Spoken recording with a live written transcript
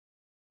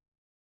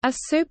A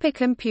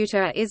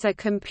supercomputer is a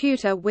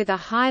computer with a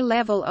high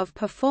level of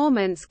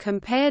performance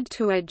compared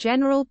to a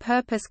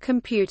general-purpose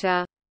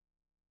computer.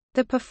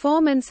 The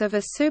performance of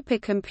a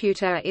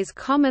supercomputer is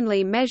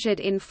commonly measured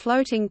in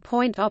floating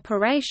point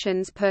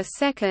operations per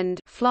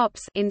second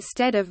 (FLOPS)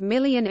 instead of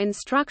million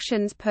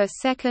instructions per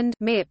second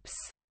 (MIPS).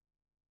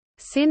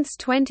 Since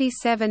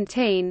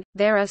 2017,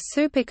 there are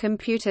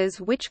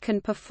supercomputers which can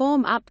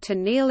perform up to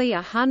nearly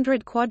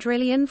 100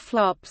 quadrillion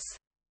FLOPS.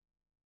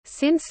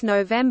 Since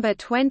November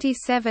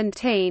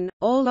 2017,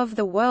 all of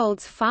the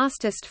world's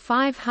fastest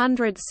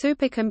 500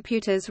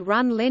 supercomputers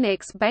run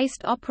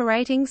Linux-based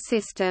operating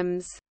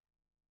systems.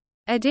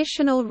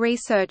 Additional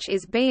research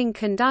is being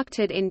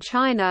conducted in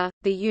China,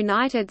 the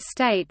United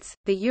States,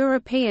 the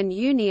European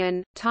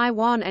Union,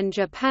 Taiwan and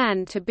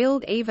Japan to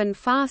build even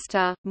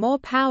faster, more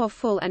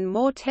powerful and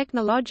more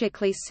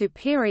technologically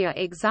superior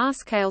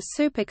exascale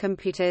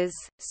supercomputers.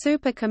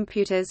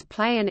 Supercomputers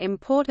play an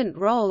important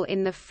role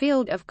in the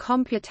field of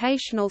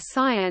computational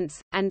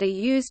science, and are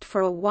used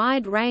for a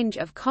wide range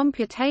of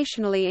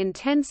computationally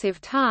intensive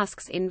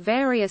tasks in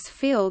various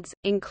fields,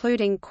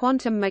 including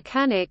quantum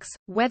mechanics,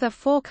 weather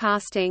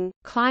forecasting,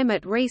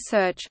 climate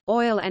research,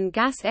 oil and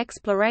gas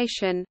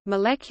exploration,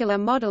 molecular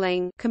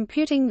modeling,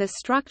 computing the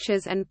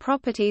structures and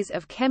properties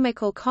of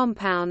chemical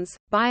compounds,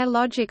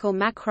 biological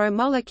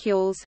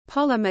macromolecules,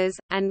 polymers,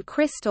 and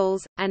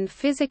crystals, and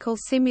physical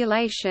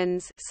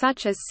simulations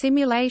such as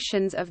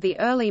simulations of the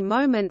early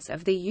moments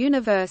of the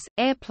universe,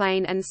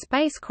 airplane and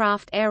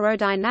spacecraft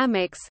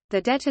aerodynamics,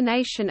 the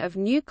detonation of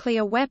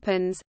nuclear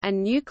weapons,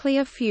 and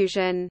nuclear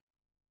fusion.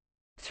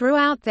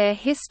 Throughout their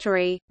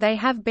history, they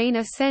have been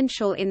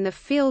essential in the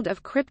field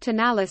of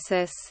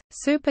cryptanalysis.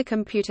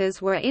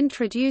 Supercomputers were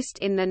introduced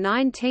in the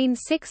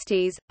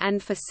 1960s,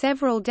 and for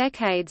several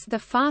decades the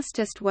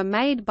fastest were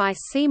made by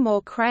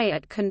Seymour Cray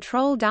at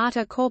Control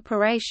Data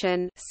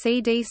Corporation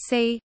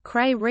 (CDC),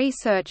 Cray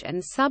Research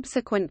and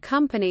subsequent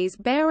companies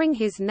bearing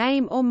his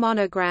name or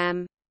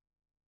monogram.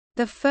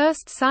 The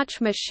first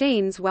such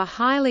machines were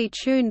highly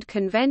tuned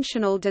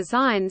conventional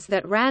designs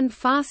that ran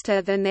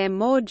faster than their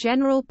more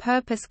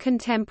general-purpose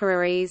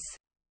contemporaries.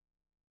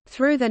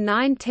 Through the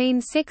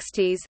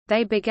 1960s,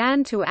 they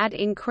began to add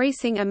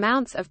increasing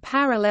amounts of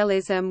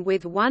parallelism,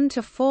 with 1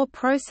 to 4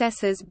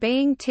 processors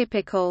being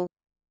typical.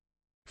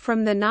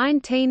 From the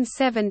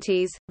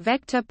 1970s,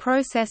 vector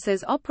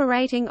processors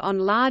operating on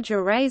large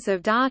arrays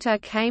of data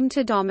came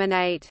to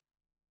dominate.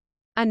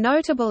 A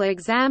notable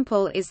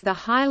example is the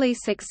highly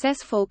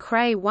successful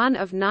Cray 1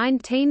 of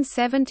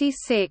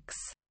 1976.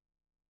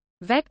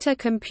 Vector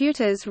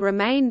computers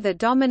remained the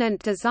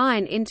dominant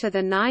design into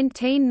the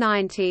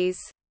 1990s.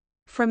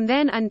 From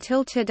then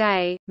until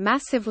today,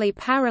 massively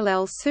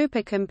parallel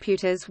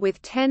supercomputers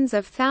with tens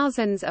of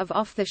thousands of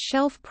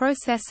off-the-shelf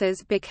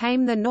processors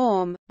became the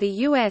norm. The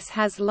US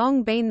has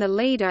long been the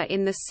leader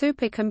in the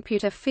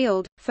supercomputer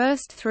field,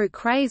 first through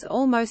Cray's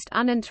almost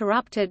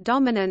uninterrupted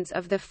dominance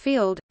of the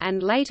field,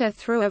 and later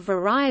through a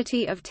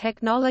variety of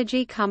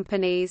technology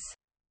companies.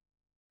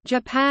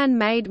 Japan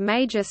made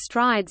major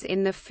strides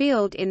in the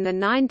field in the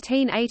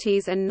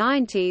 1980s and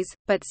 90s,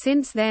 but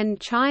since then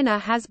China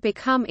has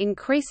become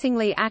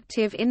increasingly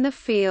active in the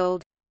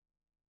field.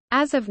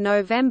 As of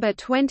November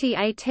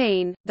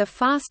 2018, the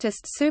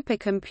fastest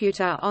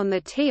supercomputer on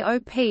the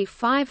TOP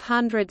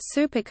 500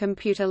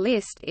 supercomputer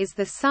list is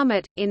the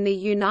Summit, in the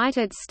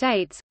United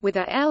States, with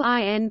a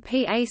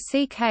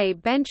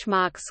LINPACK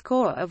benchmark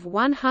score of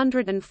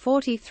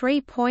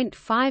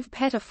 143.5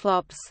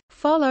 petaflops,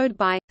 followed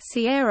by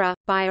Sierra,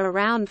 by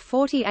around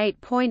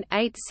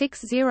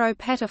 48.860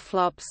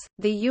 petaflops.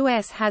 The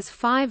US has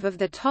 5 of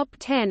the top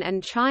 10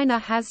 and China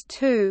has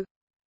 2.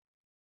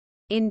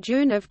 In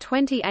June of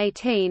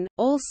 2018,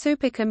 all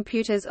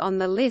supercomputers on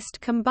the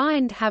list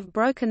combined have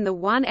broken the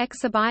 1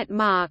 exabyte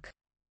mark.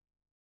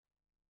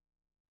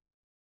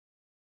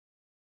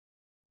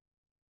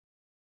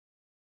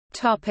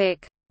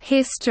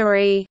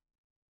 History.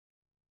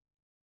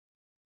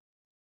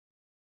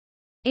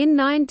 In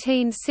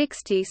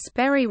 1960,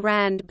 Sperry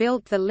Rand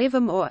built the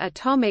Livermore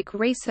Atomic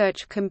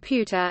Research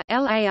Computer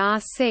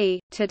 (LARC),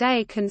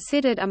 today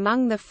considered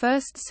among the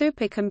first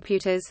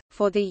supercomputers,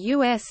 for the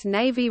U.S.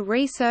 Navy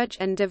Research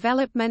and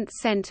Development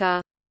Center.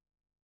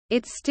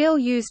 It still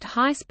used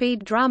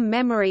high-speed drum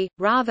memory,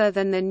 rather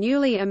than the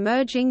newly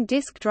emerging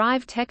disk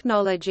drive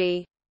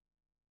technology.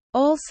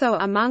 Also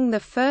among the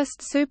first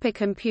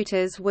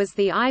supercomputers was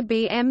the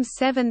IBM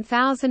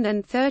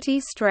 7030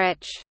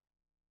 Stretch.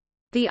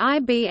 The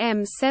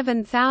IBM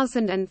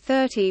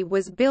 7030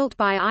 was built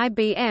by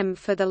IBM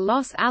for the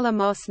Los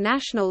Alamos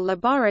National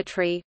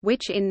Laboratory,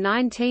 which in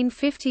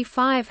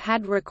 1955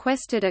 had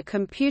requested a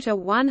computer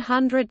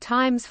 100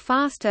 times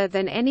faster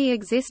than any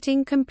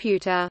existing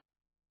computer.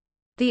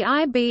 The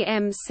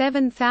IBM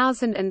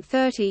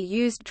 7030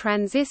 used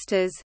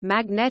transistors,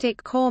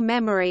 magnetic core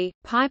memory,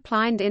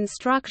 pipelined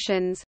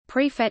instructions,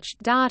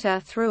 prefetched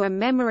data through a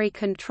memory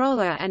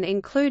controller and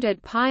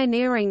included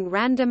pioneering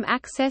random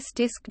access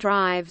disk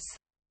drives.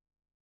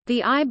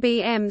 The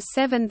IBM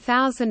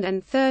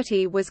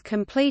 7030 was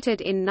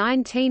completed in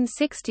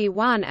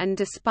 1961 and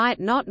despite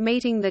not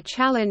meeting the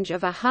challenge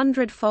of a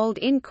 100-fold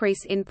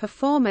increase in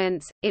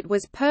performance, it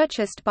was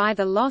purchased by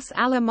the Los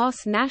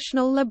Alamos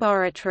National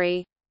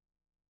Laboratory.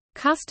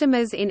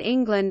 Customers in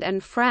England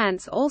and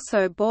France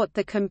also bought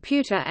the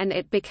computer and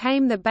it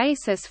became the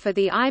basis for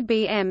the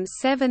IBM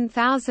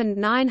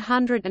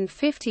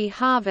 7950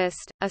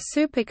 Harvest, a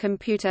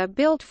supercomputer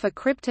built for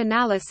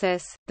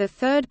cryptanalysis. The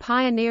third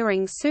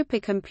pioneering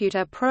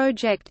supercomputer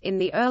project in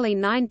the early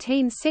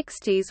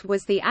 1960s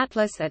was the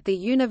Atlas at the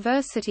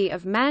University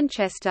of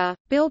Manchester,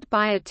 built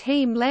by a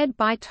team led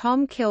by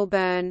Tom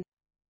Kilburn.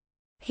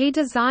 He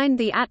designed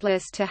the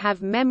Atlas to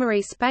have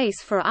memory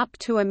space for up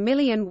to 1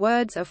 million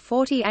words of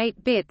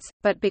 48 bits,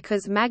 but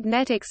because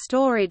magnetic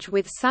storage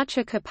with such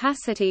a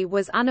capacity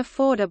was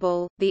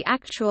unaffordable, the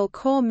actual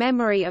core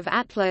memory of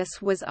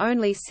Atlas was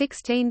only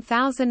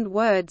 16,000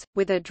 words,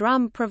 with a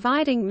drum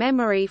providing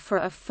memory for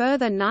a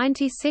further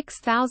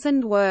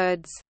 96,000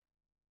 words.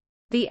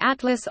 The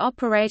Atlas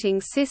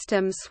operating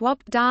system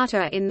swapped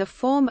data in the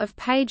form of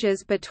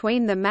pages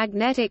between the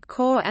magnetic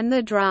core and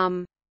the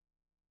drum.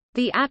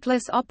 The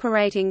Atlas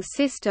operating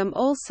system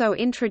also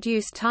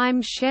introduced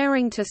time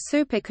sharing to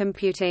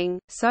supercomputing,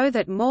 so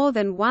that more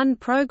than one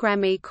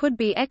program could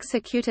be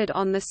executed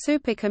on the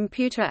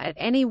supercomputer at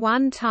any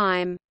one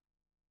time.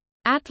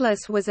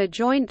 Atlas was a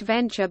joint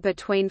venture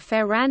between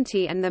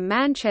Ferranti and the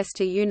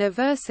Manchester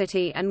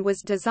University and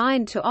was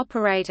designed to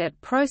operate at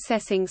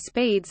processing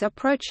speeds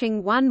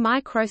approaching 1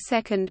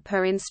 microsecond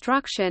per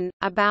instruction,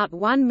 about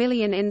 1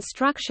 million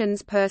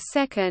instructions per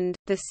second.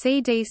 The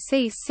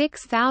CDC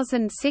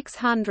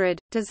 6600,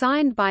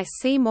 designed by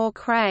Seymour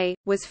Cray,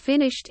 was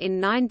finished in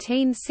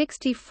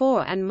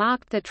 1964 and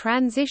marked the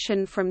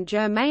transition from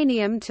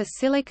germanium to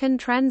silicon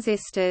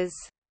transistors.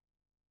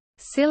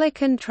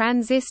 Silicon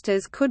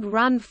transistors could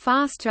run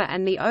faster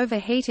and the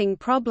overheating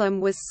problem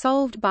was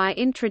solved by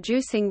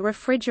introducing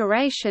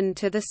refrigeration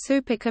to the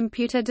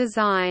supercomputer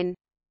design.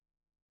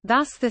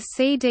 Thus the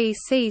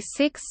CDC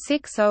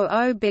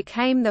 6600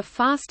 became the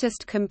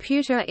fastest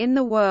computer in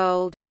the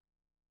world.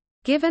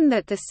 Given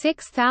that the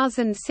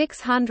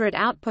 6600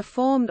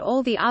 outperformed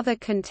all the other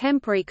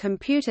contemporary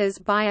computers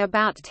by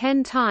about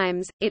 10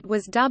 times, it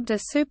was dubbed a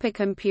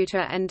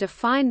supercomputer and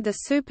defined the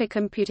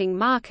supercomputing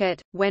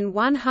market. When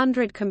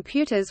 100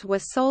 computers were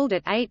sold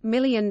at $8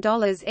 million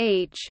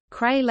each,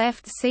 Cray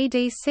left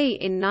CDC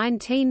in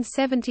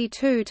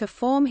 1972 to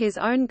form his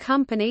own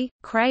company,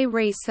 Cray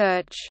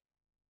Research.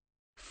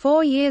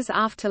 4 years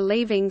after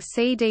leaving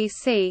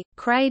CDC,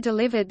 Cray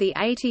delivered the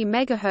 80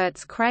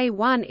 MHz Cray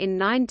 1 in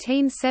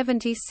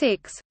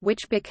 1976,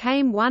 which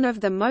became one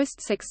of the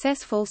most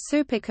successful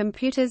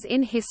supercomputers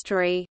in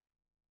history.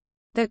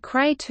 The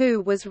Cray 2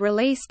 was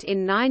released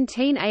in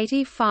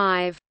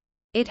 1985.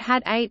 It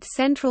had 8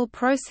 central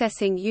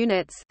processing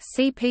units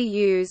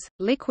 (CPUs),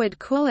 liquid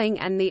cooling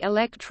and the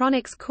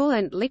electronics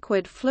coolant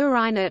liquid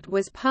fluorinate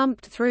was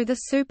pumped through the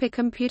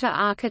supercomputer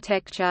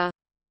architecture.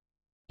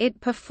 It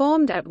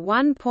performed at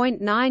 1.9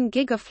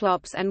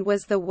 gigaflops and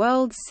was the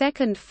world's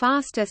second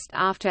fastest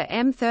after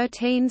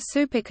M13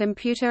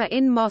 supercomputer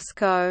in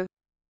Moscow.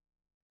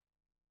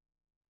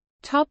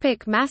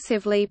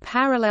 Massively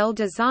parallel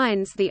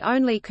designs. The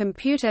only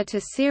computer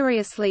to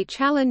seriously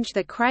challenge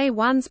the Cray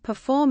 1's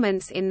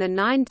performance in the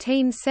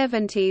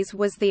 1970s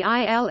was the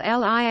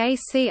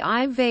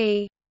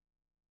ILLIAC-IV.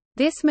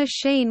 This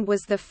machine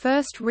was the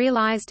first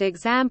realized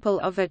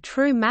example of a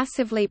true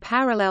massively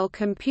parallel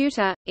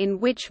computer, in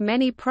which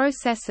many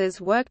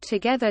processors worked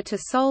together to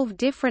solve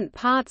different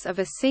parts of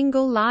a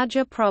single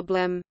larger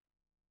problem.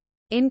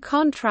 In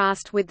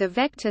contrast with the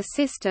vector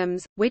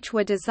systems, which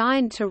were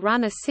designed to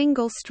run a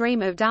single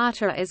stream of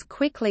data as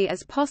quickly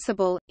as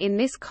possible, in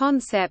this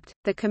concept,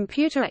 the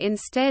computer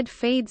instead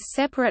feeds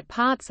separate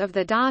parts of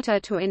the data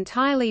to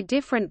entirely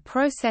different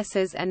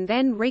processors and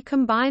then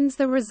recombines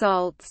the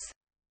results.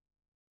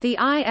 The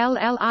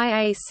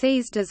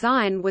ILLIAC's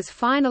design was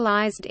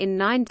finalized in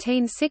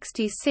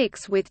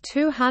 1966 with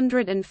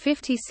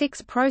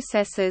 256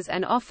 processors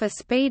and offer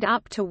speed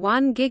up to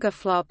 1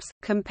 gigaflops,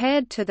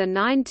 compared to the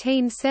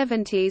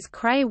 1970s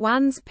Cray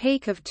 1's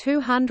peak of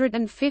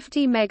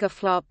 250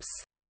 megaflops.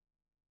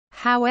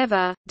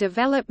 However,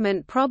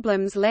 development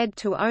problems led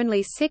to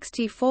only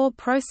 64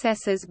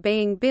 processors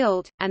being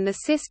built, and the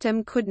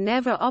system could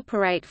never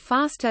operate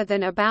faster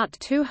than about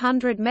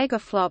 200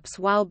 megaflops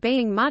while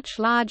being much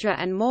larger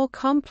and more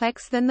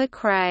complex than the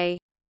Cray.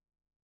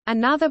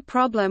 Another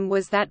problem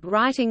was that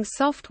writing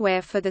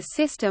software for the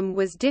system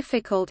was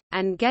difficult,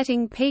 and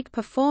getting peak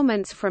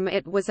performance from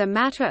it was a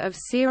matter of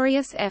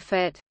serious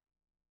effort.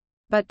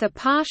 But the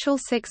partial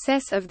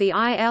success of the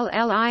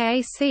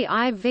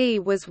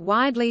ILLIAC-IV was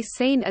widely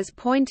seen as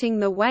pointing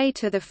the way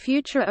to the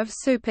future of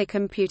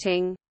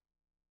supercomputing.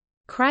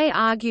 Cray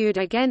argued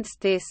against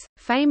this,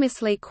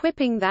 famously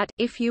quipping that,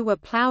 if you were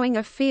plowing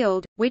a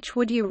field, which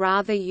would you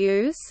rather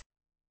use?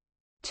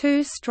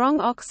 2 strong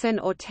oxen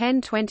or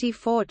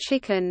 10-24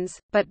 chickens,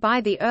 but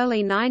by the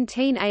early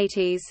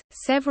 1980s,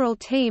 several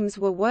teams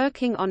were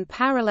working on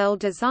parallel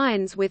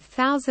designs with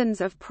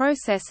thousands of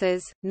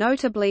processors,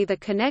 notably the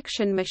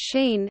connection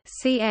machine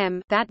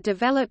 (CM) that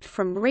developed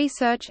from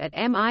research at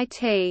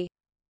MIT.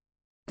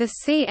 The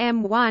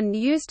CM1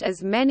 used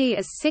as many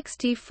as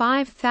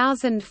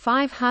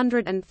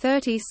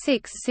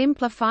 65,536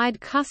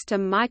 simplified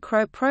custom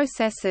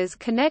microprocessors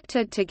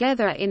connected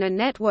together in a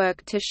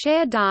network to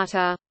share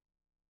data.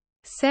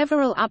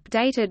 Several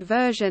updated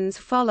versions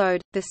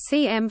followed. The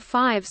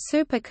CM5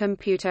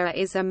 supercomputer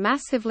is a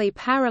massively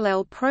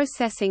parallel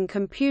processing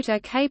computer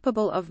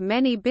capable of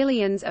many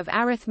billions of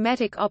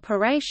arithmetic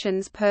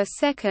operations per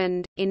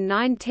second. In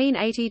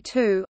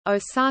 1982,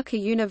 Osaka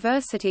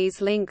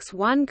University's Lynx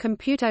 1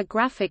 computer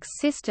graphics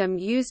system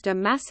used a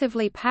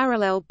massively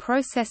parallel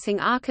processing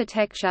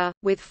architecture,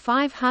 with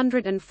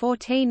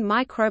 514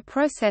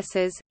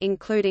 microprocessors,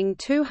 including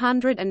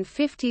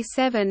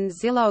 257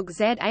 Zilog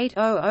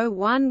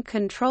Z8001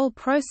 control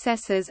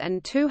processors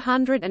and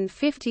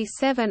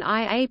 257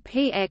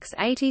 IAPX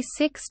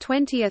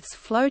 86/20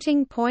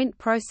 floating point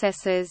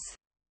processors.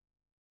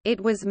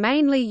 It was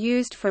mainly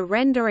used for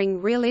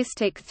rendering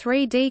realistic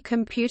 3D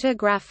computer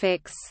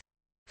graphics.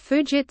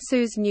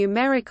 Fujitsu's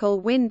numerical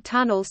wind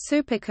tunnel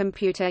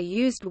supercomputer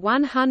used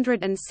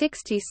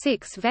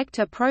 166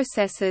 vector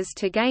processors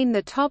to gain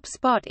the top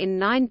spot in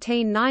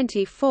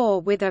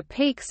 1994 with a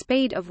peak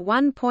speed of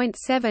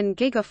 1.7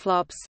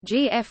 gigaflops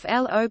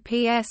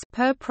 (GFLOPS)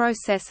 per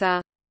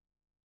processor.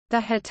 The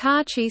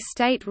Hitachi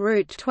State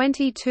Route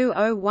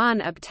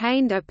 2201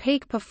 obtained a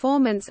peak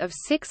performance of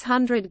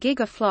 600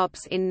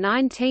 gigaflops in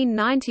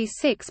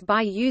 1996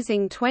 by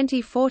using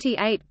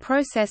 2048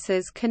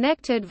 processors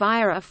connected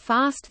via a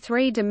fast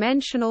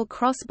three-dimensional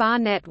crossbar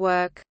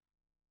network.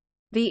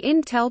 The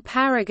Intel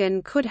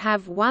Paragon could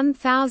have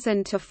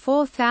 1,000 to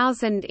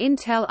 4,000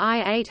 Intel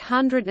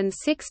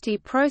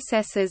i860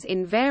 processors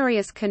in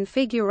various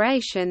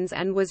configurations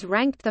and was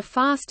ranked the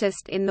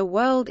fastest in the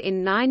world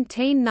in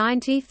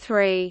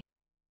 1993.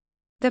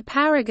 The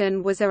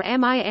Paragon was a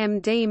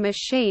MIMD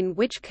machine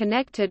which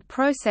connected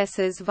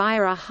processors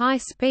via a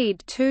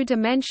high-speed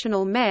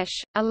two-dimensional mesh,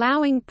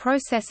 allowing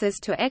processors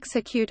to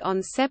execute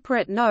on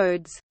separate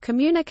nodes,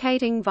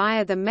 communicating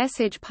via the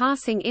message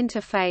passing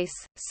interface.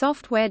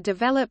 Software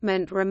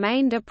development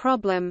remained a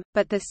problem,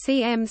 but the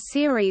CM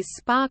series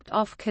sparked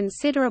off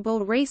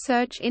considerable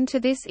research into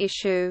this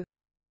issue.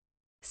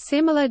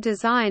 Similar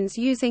designs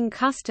using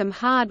custom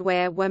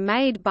hardware were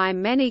made by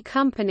many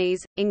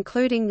companies,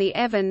 including the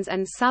Evans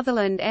and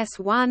Sutherland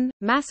S1,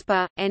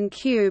 MASPA,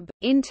 N-Cube,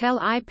 Intel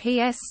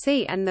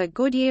IPSC and the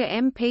Goodyear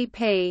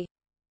MPP.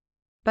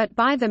 But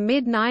by the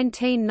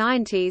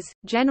mid-1990s,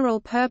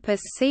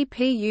 general-purpose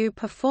CPU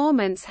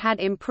performance had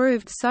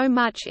improved so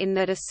much in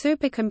that a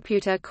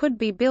supercomputer could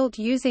be built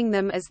using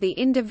them as the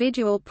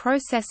individual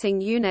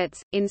processing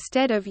units,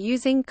 instead of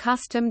using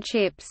custom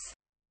chips.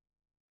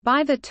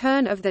 By the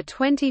turn of the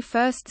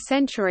 21st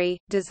century,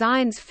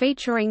 designs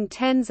featuring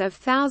tens of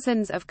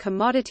thousands of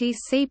commodity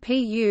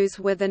CPUs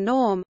were the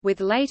norm, with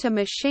later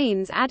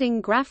machines adding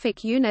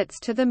graphic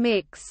units to the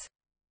mix.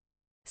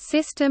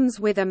 Systems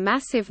with a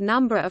massive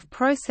number of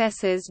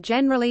processors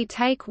generally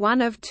take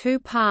one of two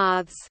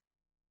paths.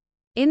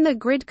 In the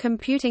grid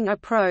computing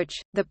approach,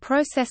 the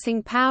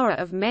processing power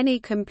of many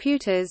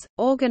computers,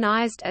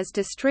 organized as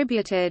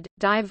distributed,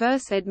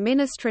 diverse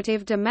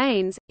administrative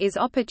domains, is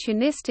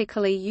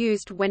opportunistically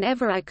used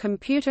whenever a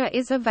computer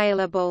is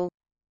available.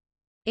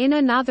 In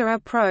another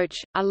approach,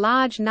 a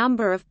large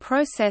number of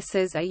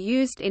processors are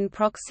used in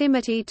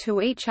proximity to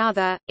each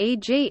other,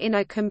 e.g. in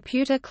a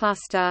computer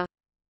cluster.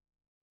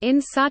 In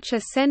such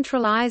a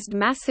centralized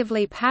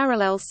massively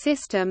parallel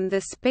system, the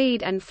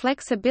speed and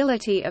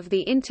flexibility of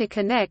the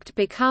interconnect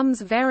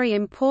becomes very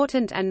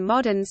important, and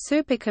modern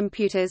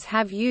supercomputers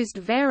have used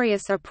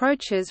various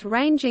approaches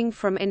ranging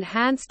from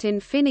enhanced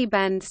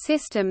InfiniBand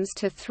systems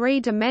to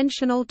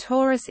three-dimensional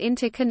torus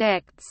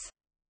interconnects.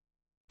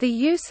 The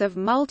use of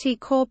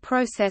multi-core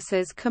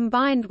processors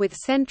combined with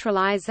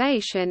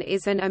centralization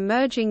is an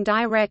emerging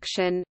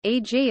direction,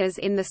 e.g. as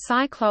in the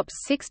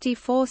Cyclops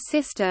 64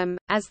 system,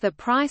 as the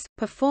price,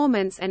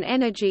 performance and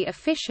energy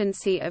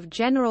efficiency of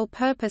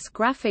general-purpose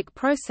graphic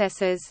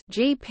processors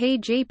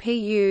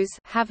 (GPGPUs)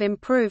 have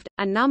improved.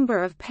 A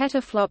number of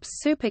petaflops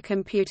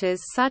supercomputers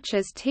such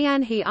as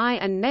Tianhe I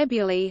and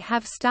Nebulae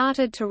have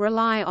started to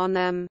rely on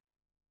them.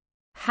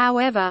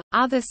 However,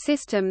 other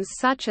systems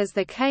such as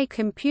the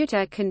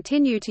K-computer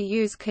continue to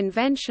use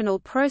conventional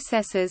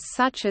processors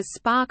such as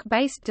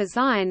SPARC-based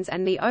designs,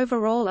 and the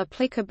overall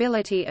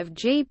applicability of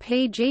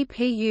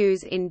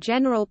GPGPUs in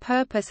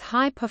general-purpose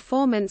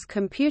high-performance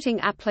computing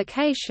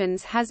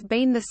applications has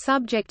been the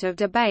subject of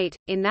debate,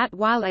 in that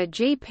while a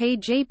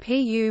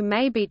GPGPU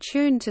may be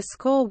tuned to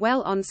score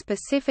well on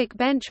specific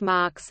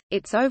benchmarks,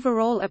 its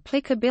overall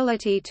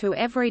applicability to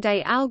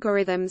everyday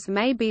algorithms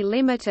may be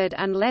limited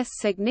unless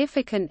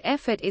significant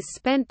effort is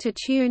spent to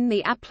tune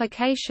the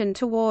application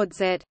towards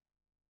it.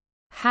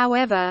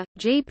 However,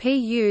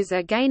 GPUs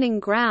are gaining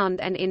ground,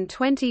 and in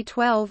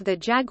 2012 the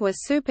Jaguar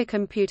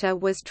supercomputer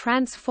was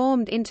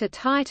transformed into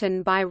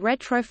Titan by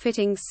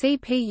retrofitting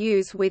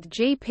CPUs with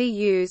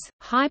GPUs.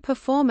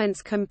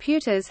 High-performance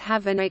computers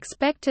have an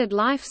expected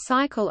life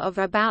cycle of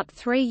about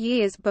 3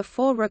 years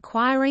before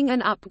requiring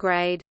an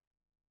upgrade.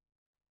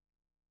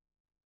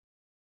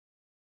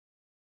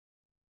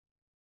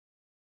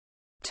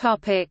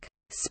 Topic: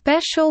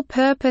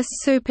 Special-purpose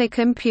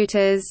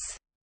supercomputers.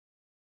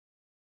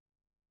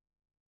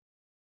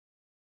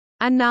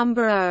 A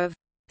number of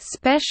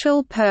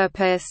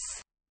special-purpose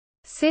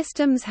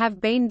systems have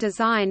been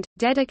designed,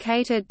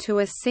 dedicated to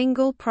a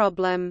single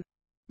problem.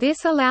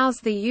 This allows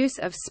the use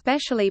of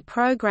specially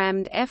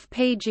programmed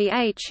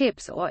FPGA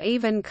chips or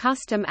even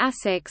custom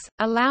ASICs,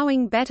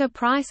 allowing better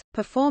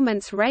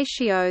price-performance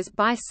ratios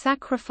by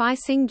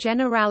sacrificing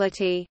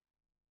generality.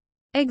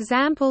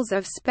 Examples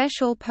of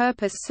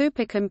special-purpose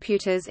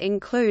supercomputers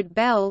include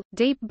Bell,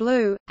 Deep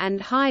Blue, and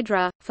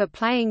Hydra, for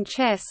playing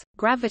chess,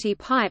 Gravity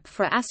Pipe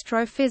for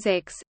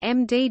astrophysics,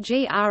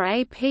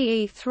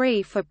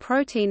 MDGRAPE3 for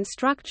protein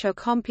structure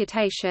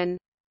computation,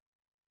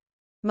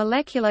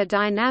 Molecular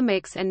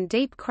Dynamics and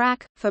Deep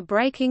Crack, for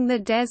breaking the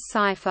DES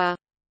cipher.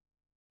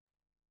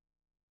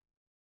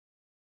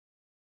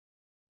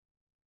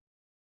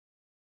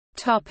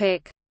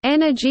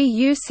 Energy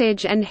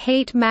usage and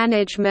heat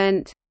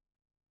management.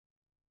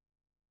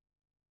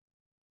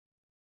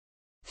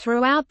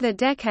 Throughout the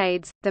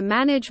decades, the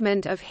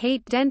management of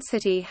heat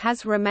density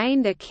has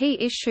remained a key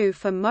issue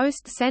for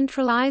most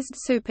centralized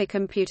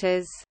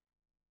supercomputers.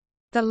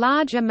 The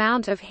large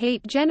amount of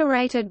heat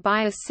generated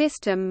by a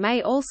system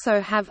may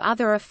also have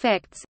other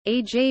effects,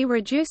 e.g.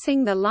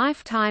 reducing the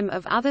lifetime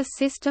of other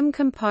system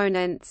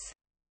components.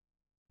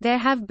 There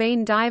have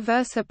been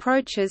diverse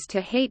approaches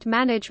to heat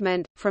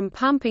management, from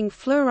pumping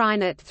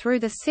fluorinate through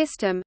the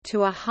system,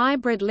 to a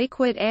hybrid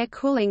liquid air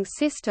cooling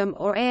system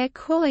or air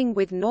cooling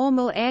with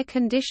normal air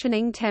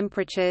conditioning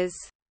temperatures.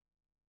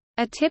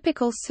 A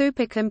typical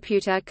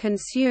supercomputer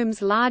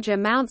consumes large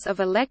amounts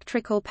of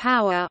electrical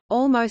power,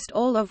 almost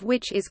all of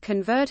which is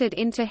converted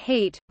into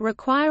heat,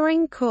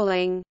 requiring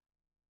cooling.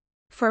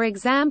 For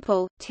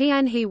example,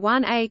 Tianhe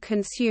 1A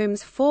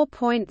consumes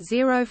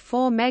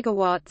 4.04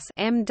 megawatts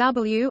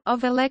 (MW)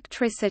 of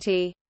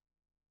electricity.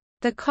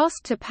 The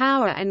cost to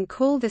power and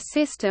cool the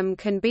system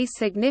can be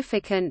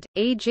significant,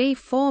 e.g.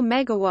 4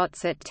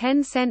 megawatts at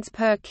 10 cents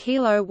per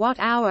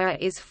kilowatt-hour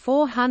is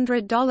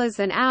 $400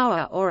 an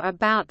hour or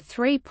about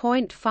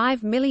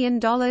 $3.5 million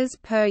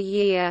per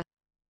year.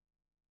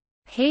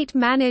 Heat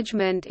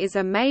management is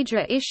a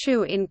major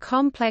issue in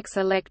complex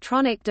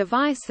electronic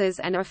devices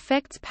and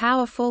affects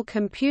powerful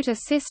computer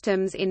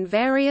systems in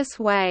various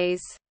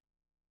ways.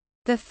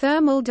 The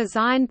thermal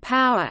design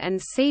power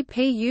and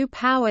CPU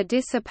power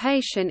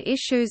dissipation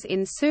issues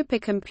in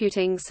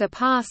supercomputing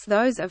surpass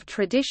those of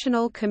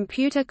traditional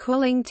computer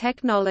cooling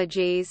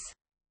technologies.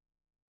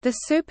 The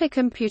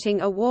Supercomputing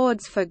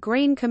Awards for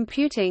Green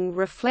Computing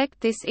reflect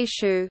this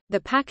issue.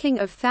 The packing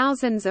of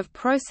thousands of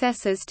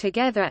processors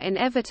together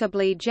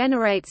inevitably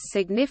generates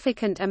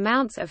significant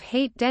amounts of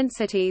heat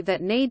density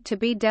that need to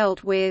be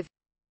dealt with.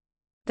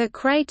 The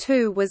Cray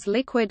 2 was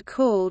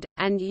liquid-cooled,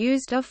 and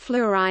used a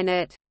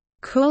fluorinate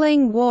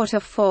cooling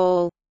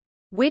waterfall,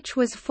 which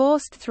was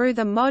forced through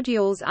the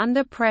modules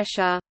under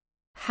pressure.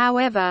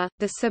 However,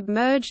 the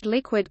submerged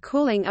liquid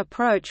cooling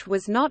approach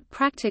was not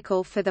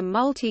practical for the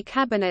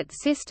multi-cabinet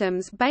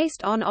systems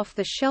based on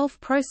off-the-shelf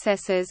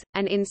processors,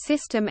 and in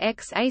System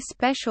X a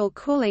special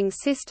cooling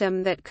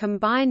system that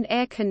combined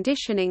air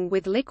conditioning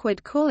with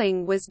liquid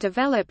cooling was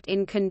developed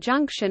in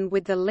conjunction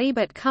with the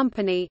Liebert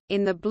Company.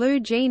 In the Blue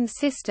Gene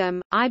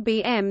system,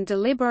 IBM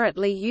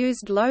deliberately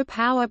used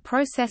low-power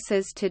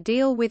processors to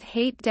deal with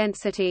heat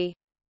density.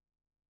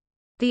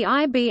 The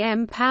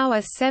IBM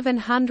Power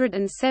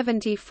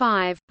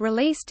 775,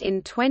 released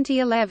in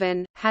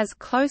 2011, has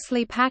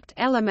closely packed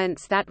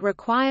elements that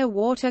require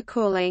water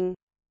cooling.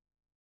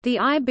 The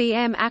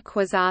IBM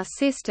Aquasar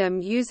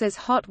system uses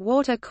hot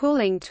water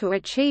cooling to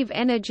achieve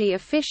energy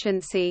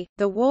efficiency,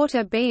 the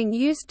water being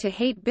used to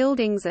heat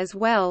buildings as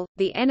well.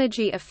 The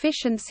energy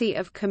efficiency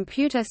of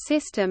computer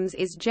systems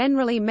is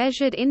generally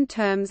measured in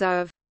terms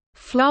of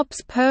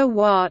flops per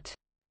watt.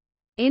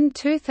 In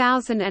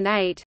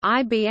 2008,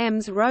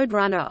 IBM's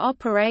Roadrunner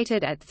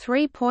operated at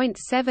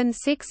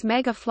 3.76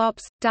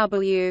 megaflops,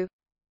 W.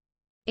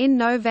 In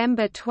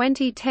November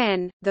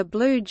 2010, the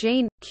Blue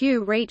Gene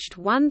Q reached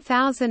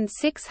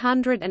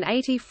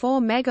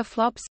 1,684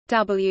 megaflops,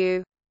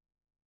 W.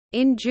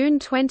 In June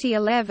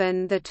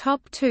 2011, the top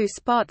 2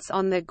 spots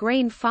on the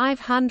Green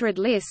 500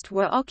 list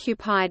were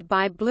occupied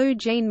by Blue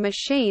Gene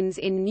machines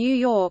in New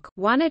York,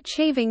 one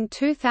achieving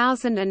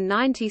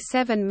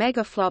 2,097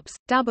 megaflops,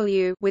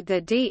 W, with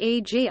the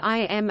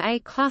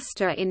DEGIMA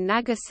cluster in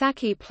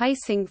Nagasaki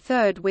placing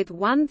third with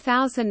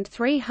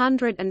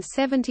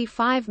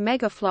 1,375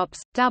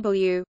 megaflops,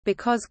 W,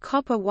 because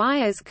copper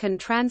wires can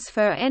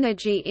transfer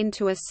energy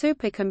into a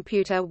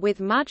supercomputer with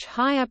much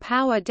higher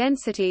power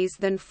densities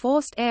than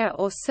forced air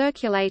or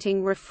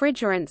circulating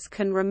refrigerants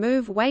can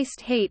remove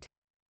waste heat.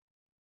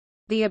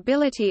 the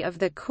ability of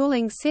the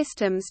cooling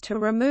systems to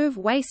remove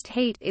waste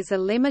heat is a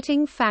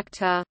limiting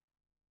factor.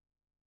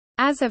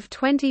 As of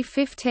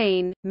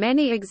 2015,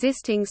 many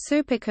existing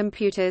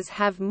supercomputers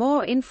have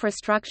more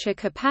infrastructure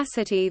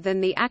capacity than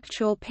the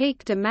actual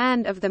peak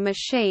demand of the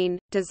machine.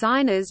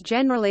 Designers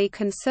generally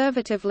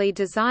conservatively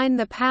design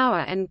the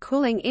power and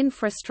cooling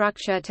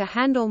infrastructure to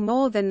handle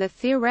more than the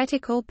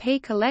theoretical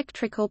peak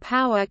electrical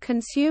power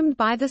consumed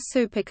by the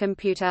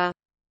supercomputer.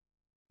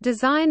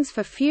 Designs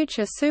for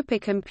future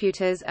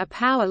supercomputers are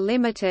power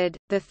limited.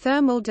 The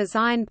thermal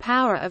design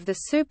power of the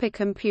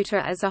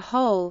supercomputer as a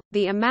whole,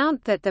 the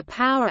amount that the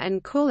power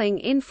and cooling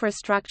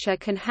infrastructure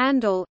can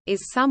handle,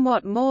 is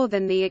somewhat more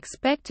than the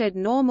expected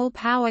normal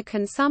power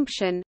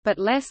consumption, but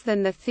less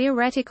than the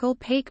theoretical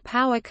peak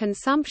power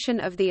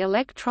consumption of the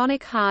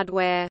electronic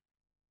hardware.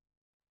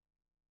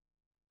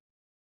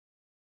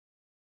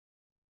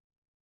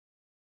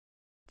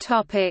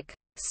 Topic: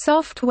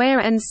 Software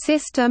and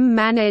system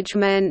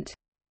management.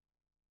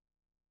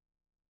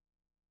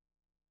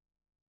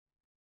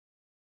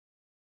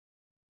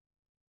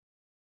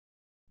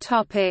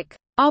 Topic: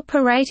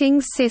 Operating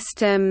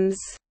systems.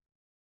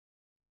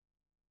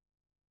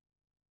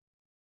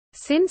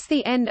 Since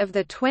the end of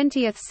the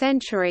 20th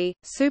century,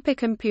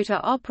 supercomputer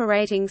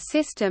operating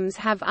systems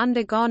have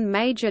undergone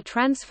major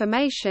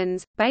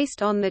transformations,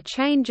 based on the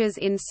changes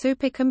in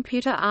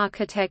supercomputer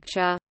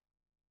architecture.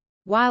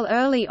 While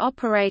early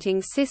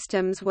operating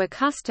systems were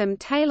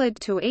custom-tailored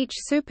to each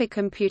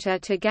supercomputer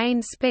to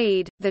gain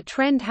speed, the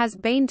trend has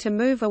been to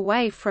move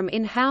away from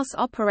in-house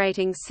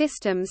operating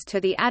systems to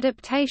the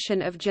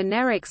adaptation of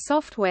generic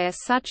software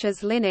such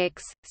as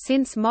Linux,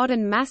 since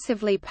modern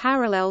massively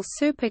parallel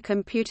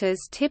supercomputers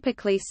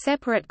typically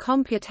separate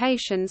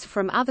computations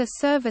from other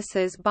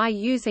services by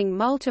using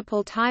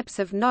multiple types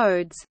of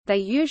nodes. They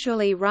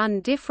usually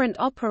run different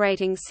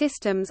operating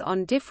systems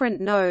on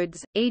different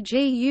nodes,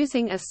 e.g.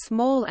 using a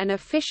small and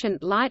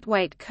efficient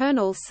lightweight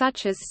kernel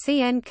such as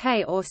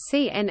CNK or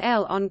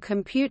CNL on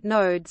compute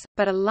nodes,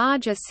 but a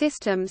larger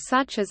system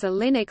such as a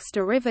Linux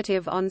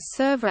derivative on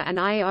server and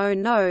I/O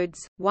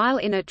nodes. While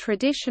in a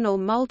traditional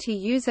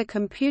multi-user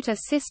computer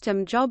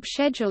system, job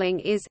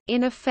scheduling is,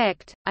 in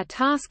effect, a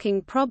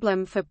tasking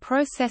problem for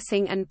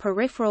processing and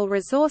peripheral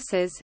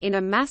resources. In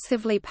a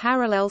massively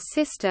parallel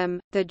system,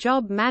 the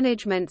job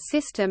management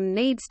system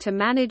needs to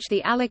manage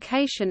the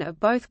allocation of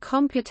both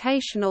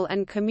computational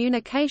and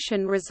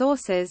communication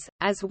resources,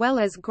 as well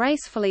as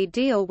gracefully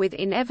deal with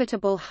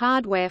inevitable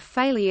hardware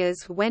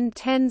failures when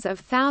tens of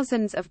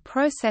thousands of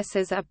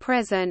processors are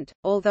present.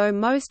 Although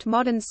most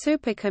modern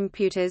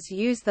supercomputers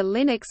use the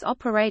Linux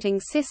operating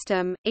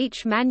system,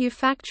 each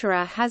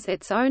manufacturer has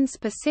its own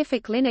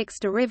specific Linux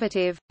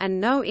derivative,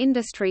 and no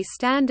industry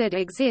standard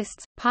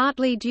exists,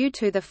 partly due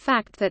to the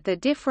fact that the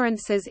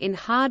differences in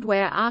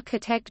hardware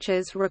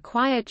architectures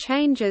require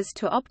changes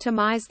to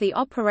optimize the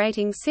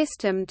operating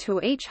system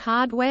to each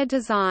hardware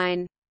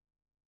design.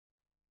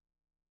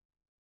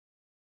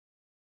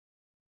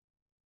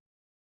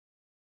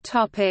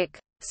 Topic: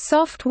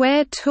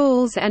 Software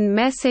tools and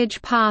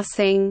message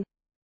passing.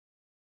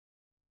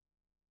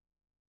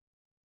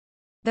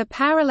 The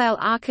parallel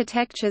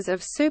architectures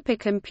of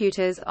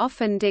supercomputers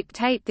often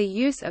dictate the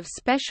use of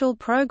special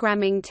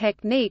programming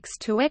techniques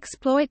to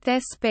exploit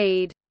their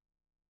speed.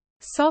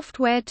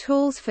 Software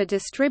tools for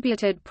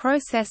distributed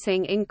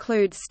processing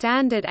include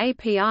standard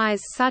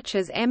APIs such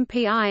as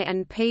MPI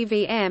and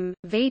PVM,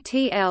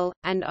 VTL,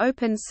 and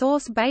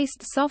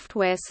open-source-based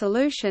software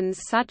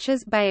solutions such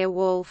as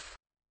Beowulf.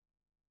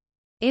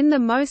 In the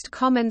most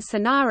common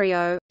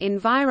scenario,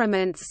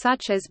 environments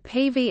such as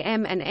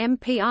PVM and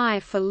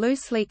MPI for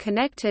loosely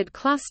connected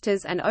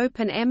clusters and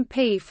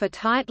OpenMP for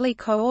tightly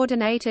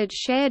coordinated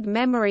shared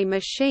memory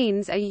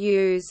machines are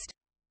used.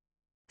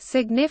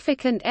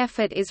 Significant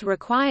effort is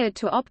required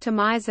to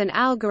optimize an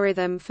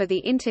algorithm for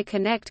the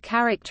interconnect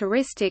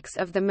characteristics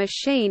of the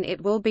machine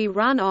it will be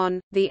run on.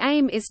 The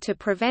aim is to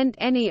prevent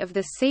any of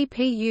the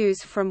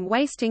CPUs from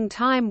wasting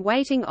time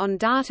waiting on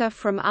data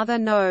from other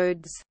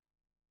nodes.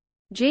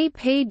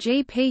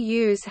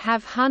 GPUs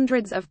have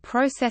hundreds of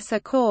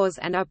processor cores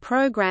and are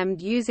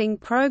programmed using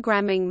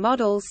programming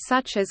models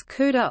such as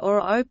CUDA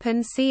or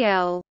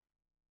OpenCL.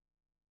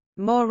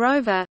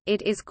 Moreover,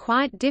 it is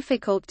quite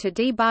difficult to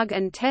debug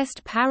and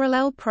test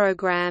parallel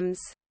programs.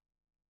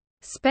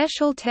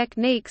 Special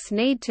techniques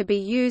need to be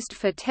used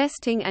for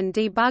testing and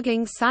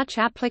debugging such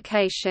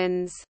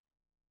applications.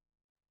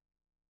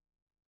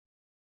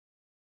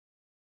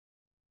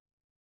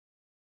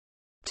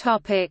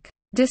 Topic: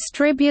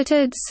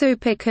 Distributed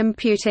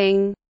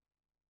supercomputing.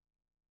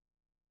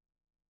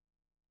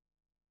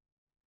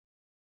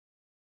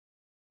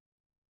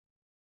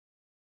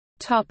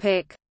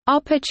 Topic: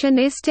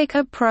 Opportunistic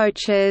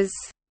approaches.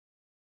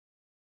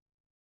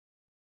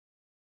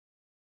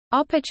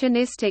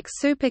 Opportunistic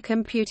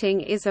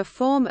supercomputing is a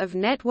form of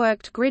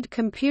networked grid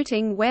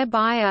computing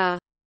whereby a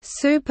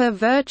super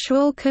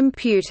virtual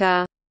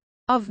computer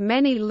of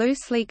many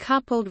loosely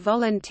coupled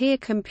volunteer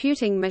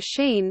computing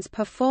machines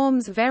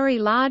performs very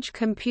large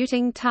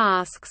computing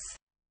tasks.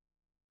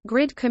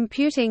 Grid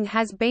computing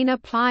has been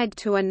applied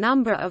to a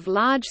number of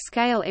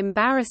large-scale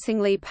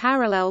embarrassingly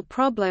parallel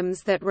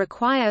problems that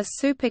require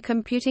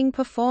supercomputing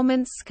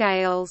performance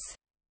scales.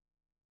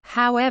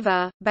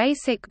 However,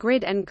 basic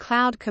grid and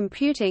cloud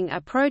computing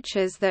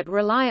approaches that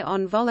rely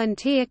on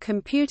volunteer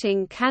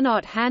computing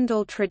cannot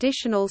handle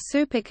traditional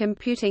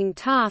supercomputing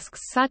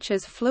tasks such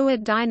as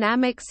fluid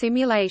dynamic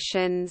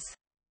simulations.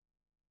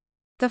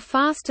 The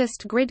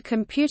fastest grid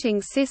computing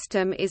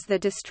system is the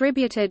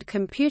Distributed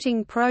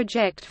Computing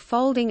Project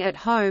Folding at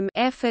Home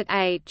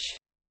 (EFFORT-H).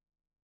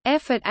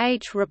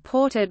 EFFORT-H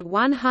reported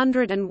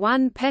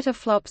 101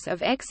 petaflops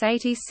of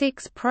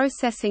x86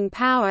 processing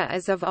power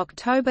as of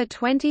October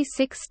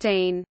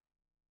 2016.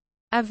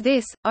 Of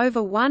this,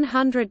 over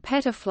 100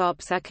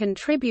 petaflops are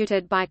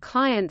contributed by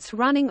clients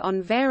running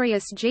on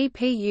various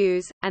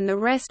GPUs, and the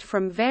rest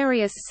from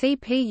various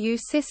CPU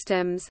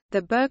systems.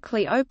 The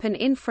Berkeley Open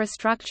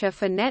Infrastructure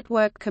for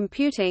Network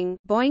Computing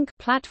 (BOINC)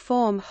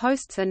 platform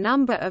hosts a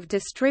number of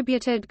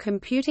distributed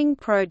computing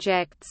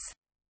projects.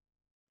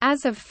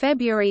 As of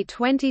February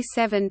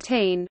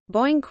 2017,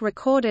 BOINC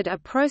recorded a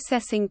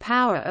processing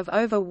power of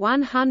over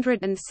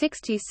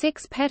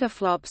 166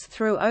 petaflops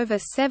through over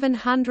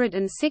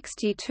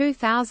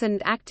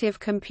 762,000 active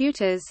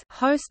computers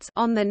hosts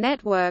on the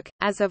network.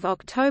 As of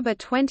October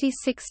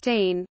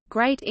 2016,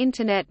 Great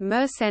Internet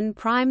Mersenne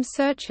Prime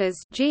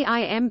Searches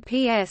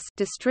 (GIMPS)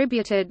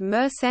 distributed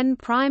Mersenne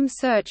Prime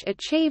Search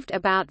achieved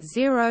about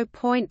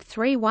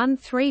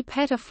 0.313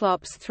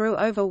 petaflops through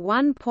over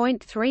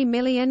 1.3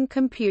 million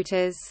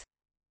computers.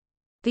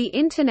 The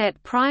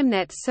Internet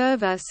PrimeNet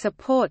server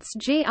supports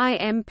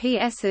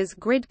GIMPS's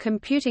grid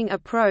computing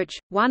approach,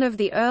 one of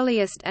the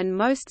earliest and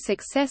most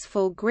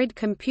successful grid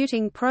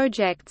computing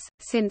projects,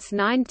 since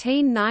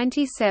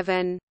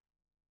 1997.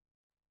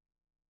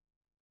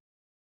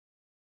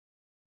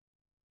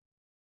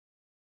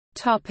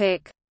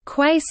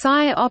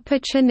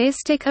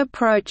 Quasi-opportunistic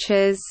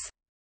approaches.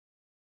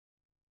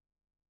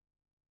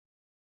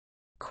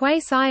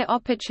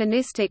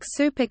 Quasi-opportunistic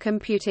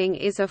supercomputing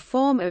is a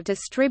form of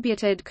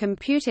distributed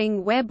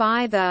computing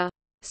whereby the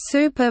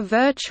super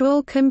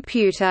virtual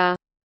computer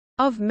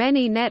of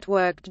many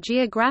networked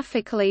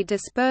geographically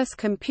dispersed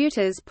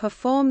computers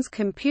performs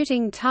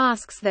computing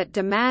tasks that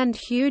demand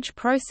huge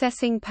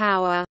processing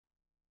power.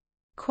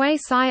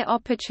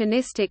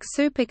 Quasi-opportunistic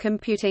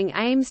supercomputing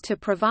aims to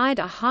provide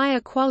a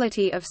higher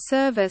quality of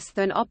service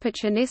than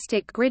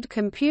opportunistic grid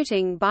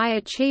computing by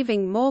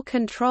achieving more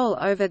control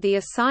over the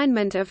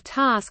assignment of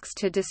tasks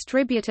to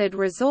distributed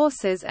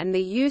resources and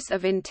the use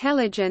of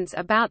intelligence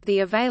about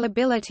the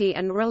availability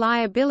and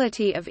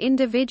reliability of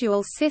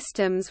individual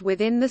systems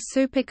within the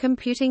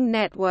supercomputing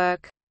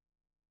network.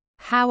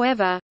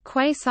 However,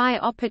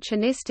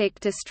 quasi-opportunistic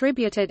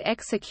distributed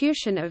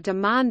execution of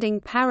demanding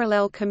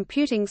parallel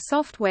computing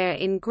software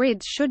in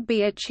grids should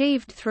be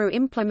achieved through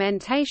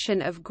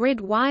implementation of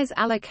grid-wise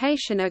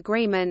allocation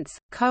agreements,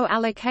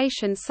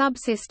 co-allocation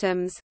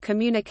subsystems,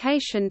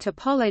 communication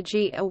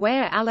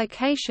topology-aware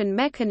allocation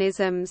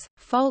mechanisms,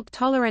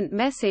 fault-tolerant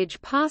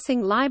message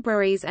passing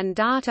libraries and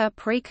data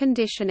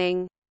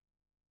preconditioning.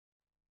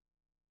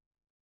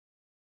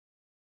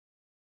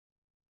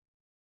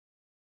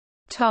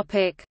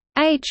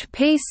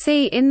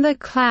 HPC in the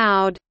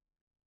cloud.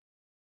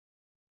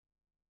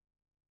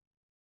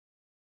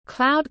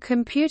 Cloud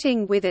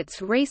computing with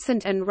its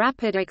recent and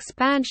rapid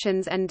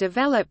expansions and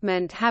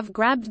development have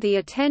grabbed the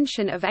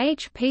attention of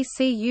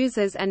HPC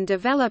users and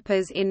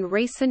developers in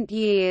recent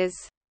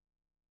years.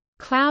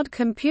 Cloud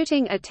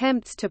computing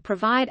attempts to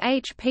provide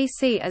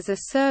HPC as a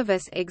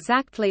service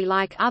exactly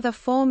like other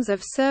forms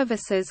of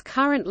services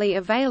currently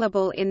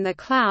available in the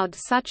cloud,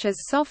 such as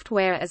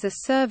software as a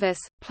service,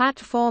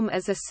 platform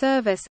as a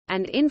service,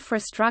 and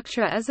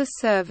infrastructure as a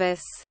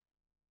service.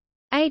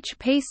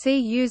 HPC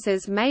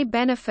users may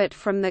benefit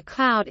from the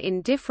cloud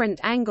in different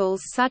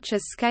angles such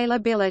as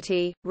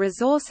scalability,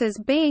 resources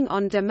being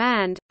on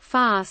demand,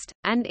 fast,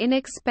 and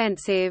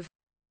inexpensive.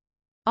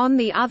 On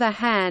the other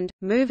hand,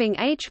 moving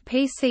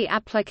HPC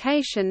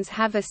applications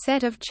have a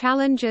set of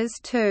challenges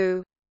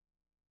too.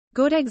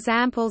 Good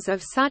examples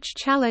of such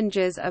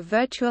challenges are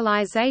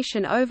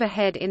virtualization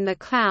overhead in the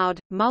cloud,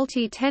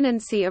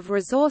 multi-tenancy of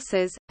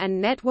resources,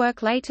 and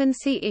network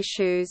latency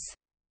issues.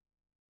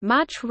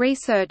 Much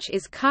research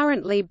is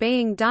currently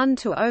being done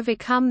to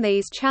overcome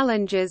these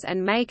challenges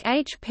and make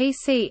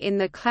HPC in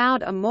the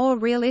cloud a more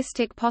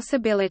realistic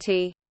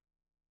possibility.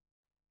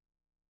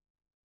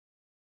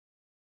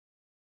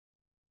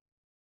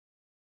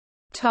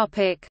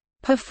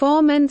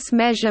 Performance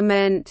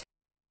measurement.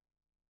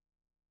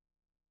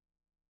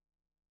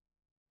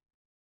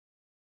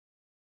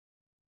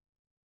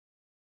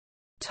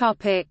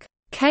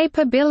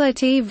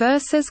 Capability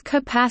versus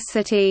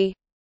capacity.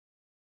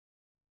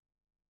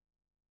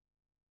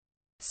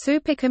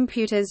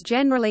 Supercomputers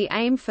generally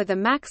aim for the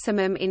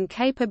maximum in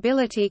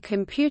capability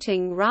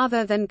computing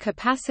rather than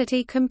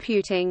capacity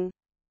computing.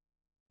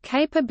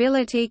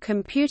 Capability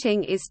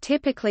computing is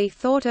typically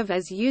thought of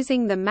as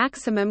using the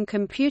maximum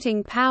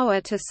computing power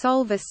to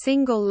solve a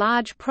single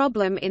large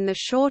problem in the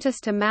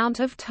shortest amount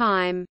of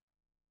time.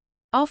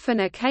 Often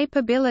a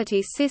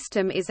capability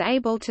system is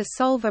able to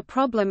solve a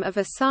problem of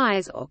a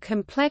size or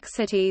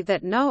complexity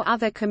that no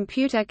other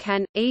computer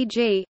can,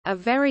 e.g., a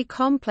very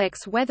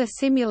complex weather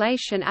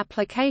simulation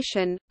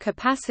application.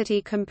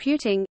 Capacity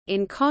computing,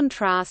 in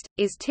contrast,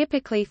 is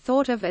typically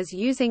thought of as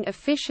using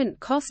efficient,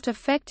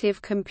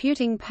 cost-effective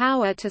computing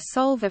power to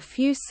solve a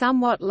few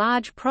somewhat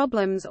large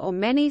problems or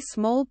many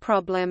small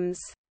problems.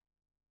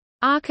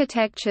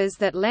 Architectures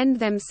that lend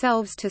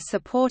themselves to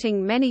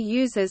supporting many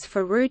users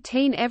for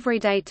routine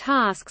everyday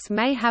tasks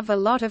may have a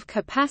lot of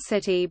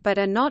capacity but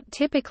are not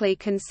typically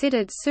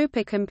considered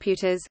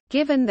supercomputers,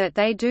 given that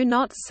they do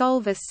not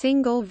solve a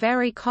single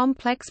very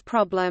complex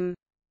problem.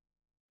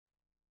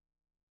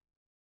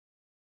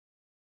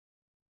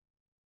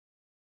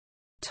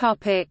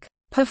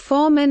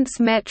 Performance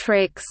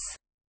metrics.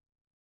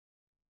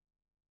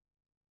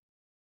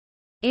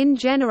 In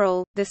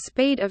general, the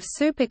speed of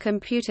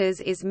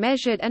supercomputers is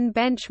measured and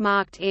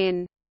benchmarked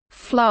in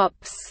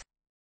flops,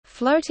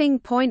 floating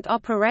point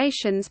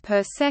operations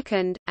per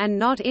second, and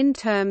not in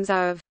terms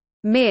of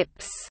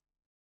MIPS,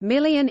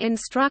 million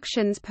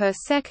instructions per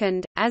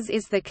second, as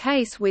is the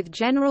case with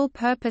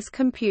general-purpose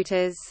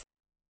computers.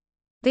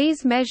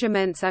 These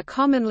measurements are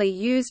commonly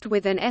used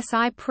with an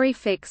SI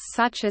prefix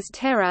such as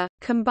tera,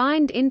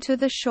 combined into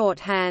the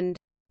shorthand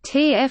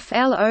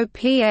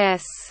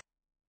TFLOPS.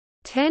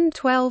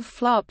 1012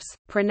 flops,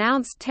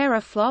 pronounced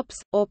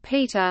teraflops, or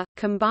peta,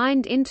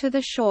 combined into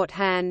the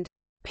shorthand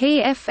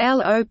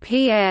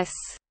PFLOPS.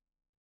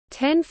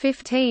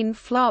 1015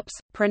 flops,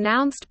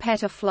 pronounced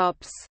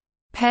petaflops,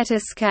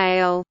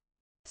 petascale.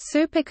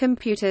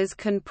 Supercomputers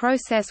can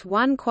process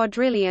 1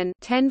 quadrillion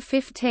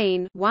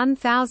 1015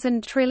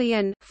 1000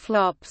 trillion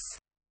flops.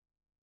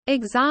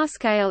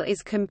 Exascale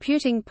is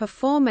computing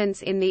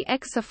performance in the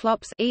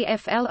exaflops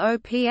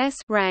 (EFLOPS)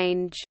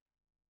 range.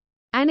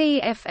 An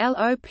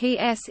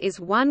EFLOPS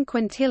is 1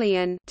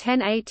 quintillion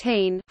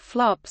 1018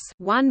 flops,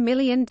 1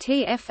 million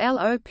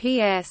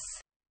TFLOPS.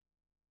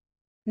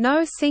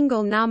 No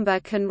single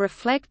number can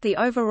reflect the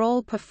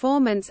overall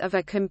performance of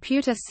a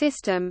computer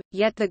system,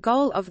 yet the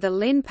goal of the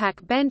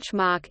LINPACK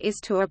benchmark is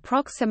to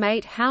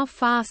approximate how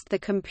fast the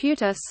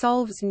computer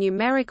solves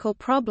numerical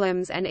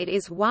problems, and it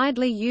is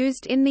widely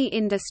used in the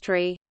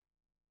industry.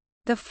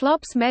 The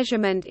flops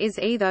measurement is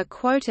either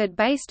quoted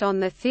based on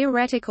the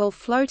theoretical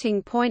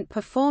floating point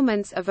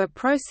performance of a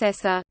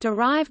processor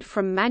derived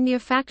from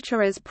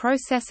manufacturers'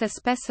 processor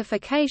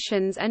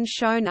specifications and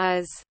shown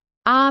as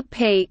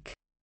R-peak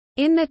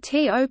in the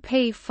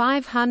TOP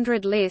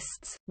 500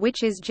 lists,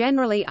 which is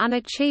generally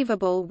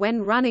unachievable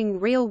when running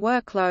real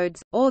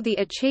workloads, or the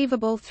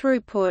achievable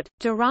throughput,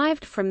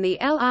 derived from the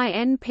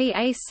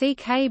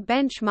LINPACK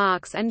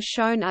benchmarks and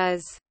shown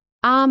as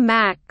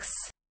Rmax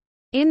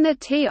in the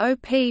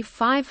TOP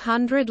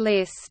 500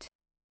 list.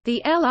 The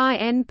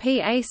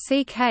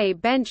LINPACK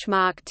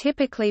benchmark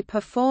typically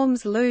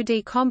performs Lie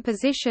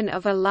decomposition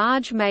of a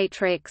large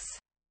matrix.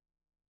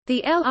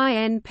 The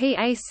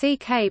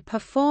LINPACK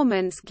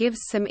performance gives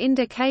some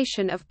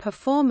indication of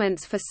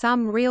performance for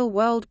some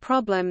real-world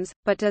problems,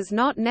 but does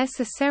not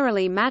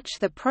necessarily match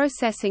the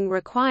processing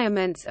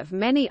requirements of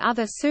many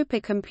other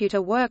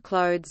supercomputer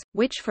workloads,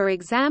 which for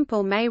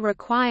example may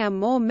require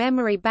more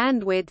memory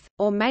bandwidth,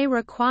 or may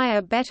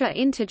require better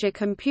integer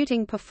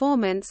computing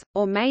performance,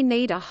 or may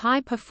need a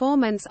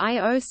high-performance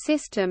I/O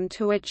system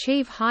to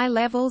achieve high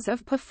levels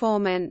of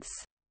performance.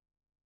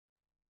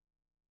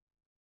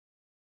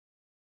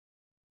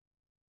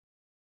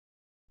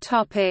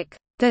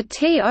 The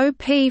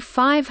TOP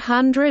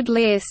 500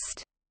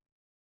 list.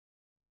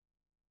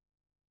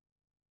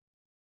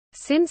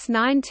 Since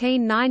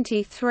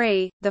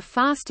 1993, the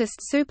fastest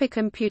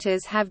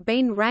supercomputers have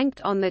been ranked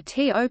on the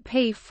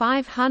TOP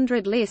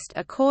 500 list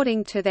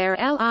according to their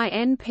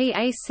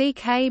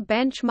LINPACK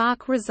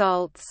benchmark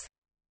results.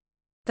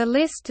 The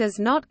list does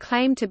not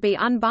claim to be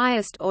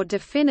unbiased or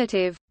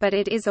definitive, but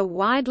it is a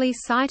widely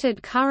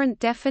cited current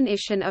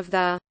definition of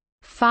the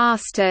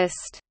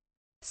fastest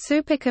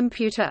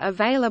supercomputer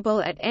available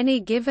at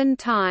any given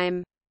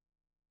time.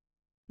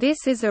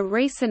 This is a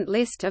recent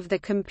list of the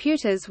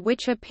computers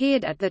which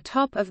appeared at the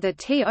top of the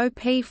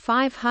TOP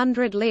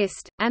 500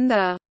 list, and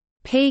the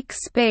peak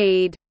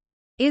speed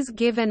is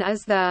given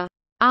as the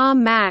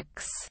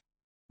Rmax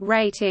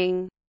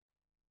rating.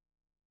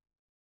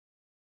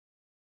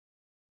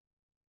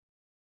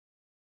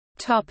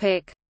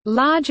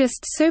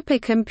 Largest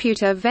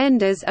supercomputer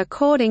vendors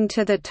according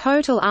to the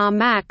total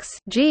Rmax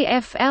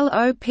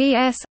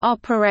 (GFLOPS)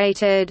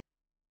 operated.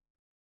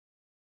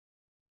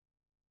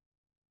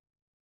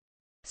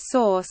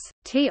 Source: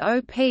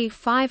 TOP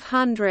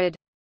 500.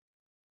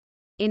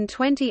 In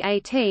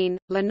 2018,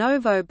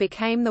 Lenovo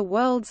became the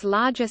world's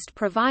largest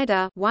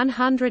provider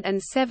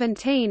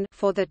 117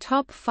 for the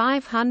top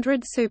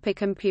 500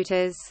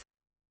 supercomputers.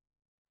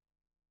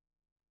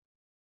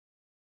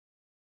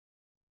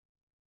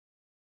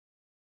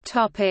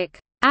 Topic: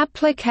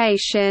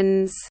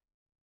 Applications.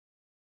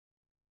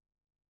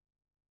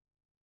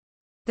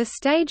 The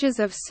stages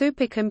of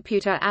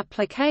supercomputer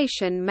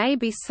application may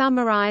be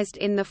summarized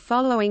in the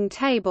following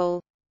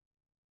table.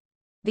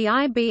 The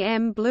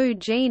IBM Blue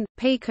Gene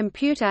P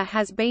computer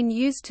has been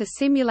used to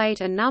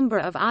simulate a number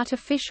of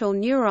artificial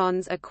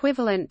neurons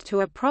equivalent to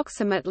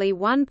approximately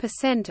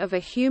 1% of a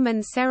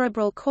human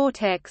cerebral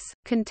cortex,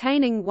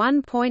 containing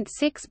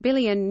 1.6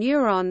 billion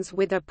neurons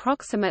with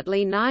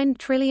approximately 9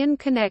 trillion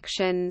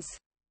connections.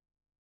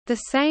 The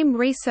same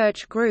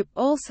research group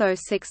also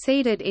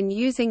succeeded in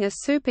using a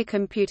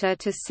supercomputer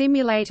to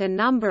simulate a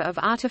number of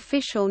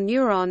artificial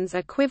neurons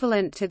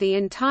equivalent to the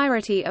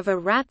entirety of a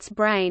rat's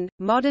brain.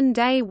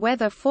 Modern-day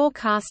weather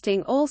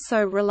forecasting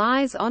also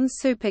relies on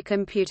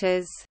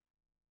supercomputers.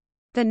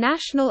 The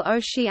National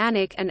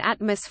Oceanic and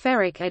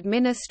Atmospheric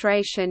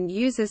Administration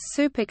uses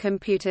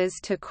supercomputers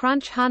to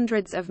crunch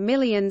hundreds of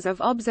millions of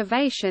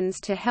observations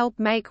to help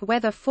make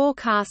weather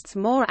forecasts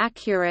more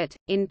accurate.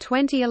 In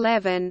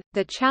 2011,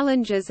 the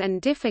challenges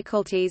and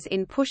difficulties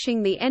in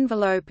pushing the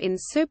envelope in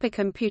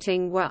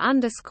supercomputing were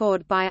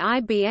underscored by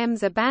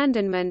IBM's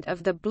abandonment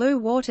of the Blue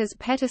Waters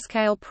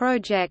Petascale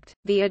project.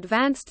 The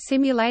Advanced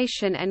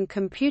Simulation and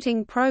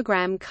Computing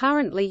Program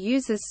currently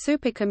uses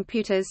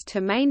supercomputers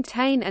to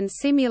maintain and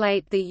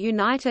simulate the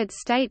United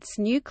States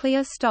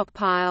nuclear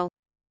stockpile.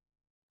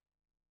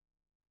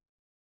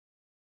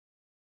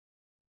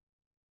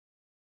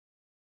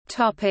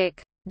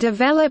 Topic: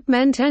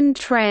 Development and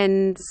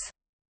trends.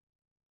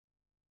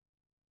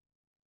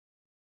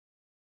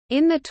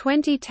 In the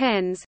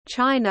 2010s,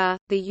 China,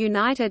 the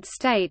United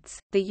States,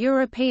 the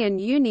European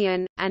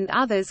Union, and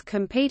others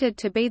competed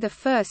to be the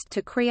first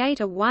to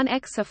create a 1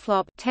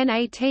 exaflop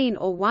 1018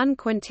 or 1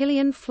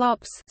 quintillion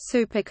flops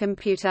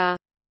supercomputer.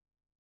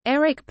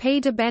 Eric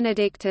P.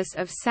 DeBenedictis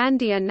of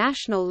Sandia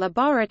National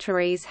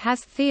Laboratories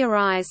has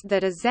theorized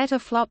that a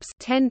zettaflops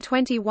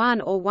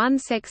 1021 or 1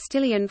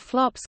 sextillion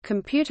flops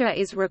computer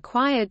is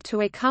required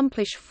to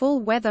accomplish full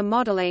weather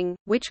modeling,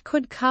 which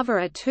could cover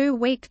a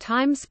 2-week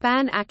time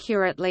span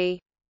accurately.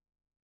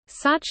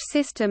 Such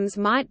systems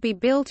might be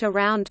built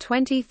around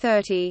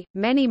 2030.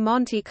 Many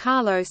Monte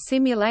Carlo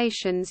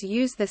simulations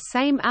use the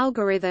same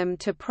algorithm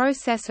to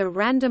process a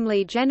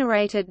randomly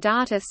generated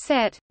data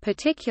set,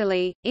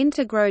 particularly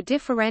integral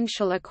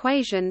differential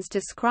equations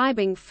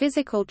describing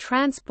physical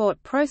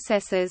transport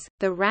processes,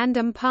 the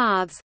random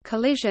paths,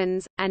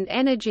 collisions, and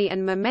energy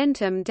and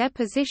momentum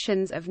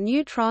depositions of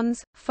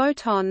neutrons,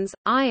 photons,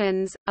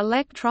 ions,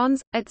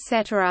 electrons,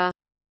 etc.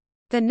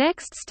 The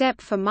next step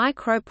for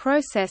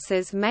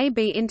microprocessors may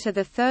be into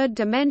the third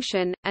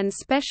dimension, and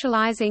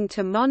specializing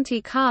to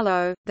Monte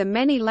Carlo, the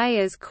many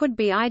layers could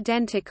be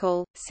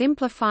identical,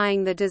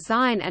 simplifying the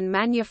design and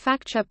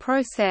manufacture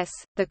process.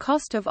 The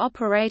cost of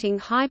operating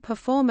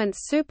high-performance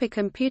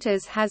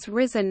supercomputers has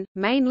risen,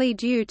 mainly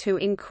due to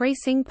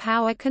increasing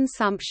power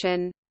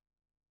consumption.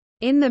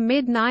 In the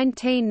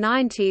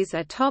mid-1990s,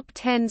 a top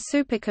 10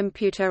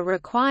 supercomputer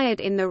required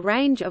in the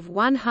range of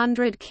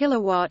 100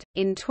 kW.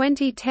 In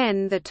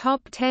 2010, the top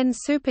 10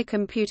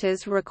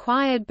 supercomputers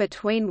required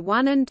between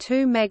 1 and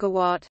 2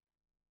 MW.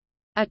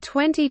 A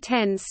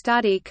 2010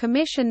 study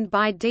commissioned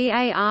by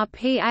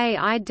DARPA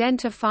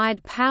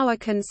identified power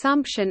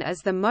consumption as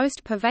the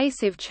most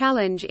pervasive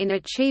challenge in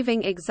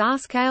achieving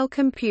exascale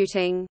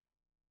computing.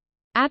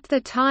 At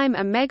the time,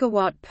 a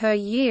megawatt per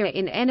year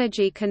in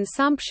energy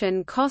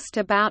consumption cost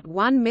about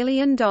 $1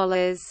 million.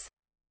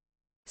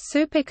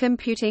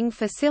 Supercomputing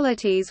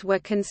facilities were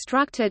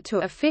constructed to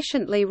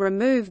efficiently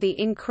remove the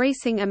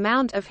increasing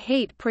amount of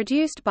heat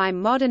produced by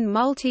modern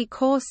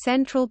multi-core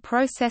central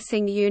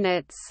processing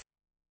units.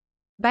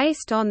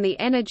 Based on the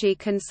energy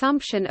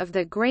consumption of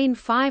the Green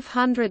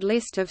 500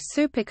 list of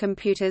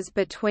supercomputers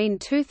between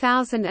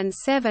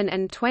 2007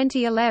 and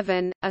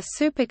 2011, a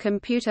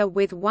supercomputer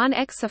with 1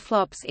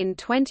 exaflops in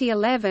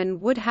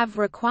 2011 would have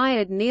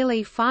required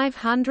nearly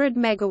 500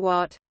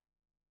 MW.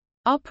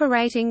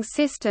 Operating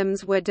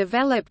systems were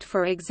developed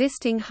for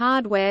existing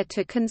hardware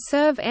to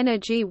conserve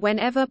energy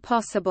whenever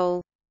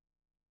possible.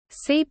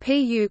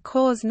 CPU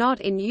cores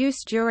not in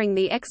use during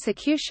the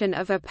execution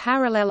of a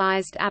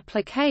parallelized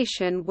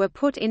application were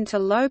put into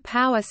low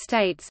power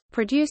states,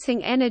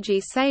 producing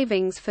energy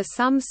savings for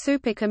some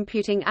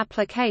supercomputing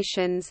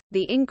applications.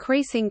 The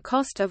increasing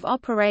cost of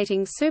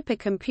operating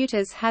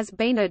supercomputers has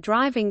been a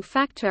driving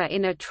factor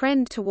in a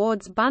trend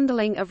towards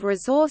bundling of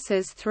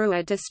resources through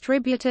a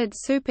distributed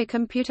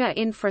supercomputer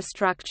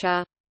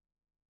infrastructure.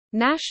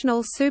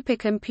 National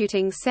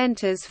supercomputing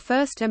centers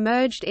first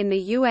emerged in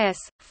the US,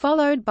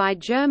 followed by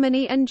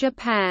Germany and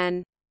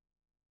Japan.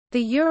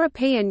 The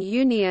European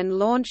Union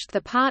launched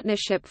the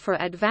Partnership for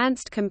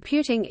Advanced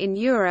Computing in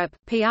Europe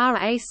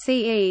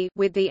 (PRACE)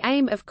 with the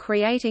aim of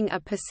creating a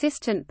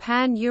persistent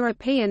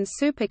pan-European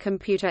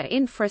supercomputer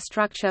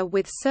infrastructure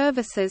with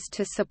services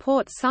to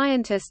support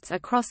scientists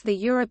across the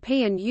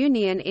European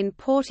Union in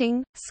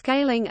porting,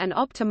 scaling and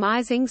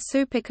optimizing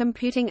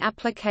supercomputing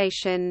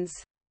applications.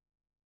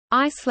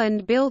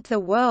 Iceland built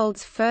the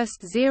world's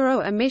first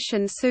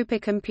zero-emission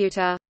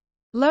supercomputer.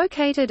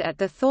 Located at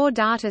the Thor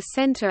Data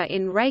Center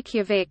in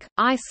Reykjavik,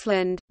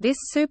 Iceland, this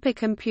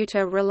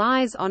supercomputer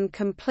relies on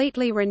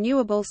completely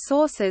renewable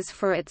sources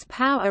for its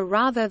power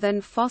rather than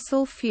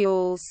fossil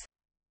fuels.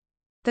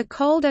 The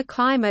colder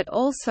climate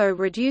also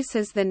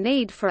reduces the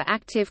need for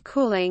active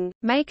cooling,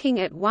 making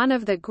it one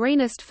of the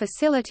greenest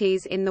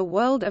facilities in the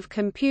world of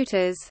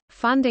computers.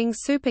 Funding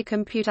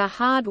supercomputer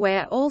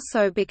hardware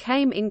also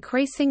became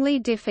increasingly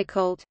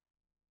difficult.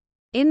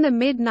 In the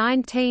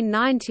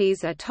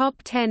mid-1990s, a top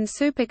 10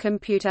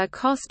 supercomputer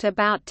cost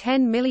about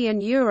 €10 million,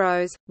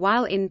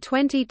 while in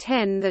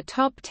 2010 the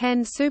top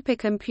 10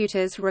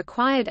 supercomputers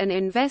required an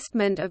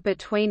investment of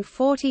between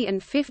 €40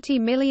 and €50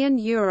 million.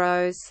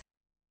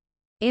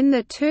 In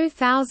the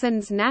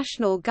 2000s,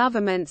 national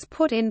governments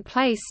put in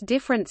place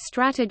different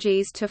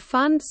strategies to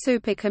fund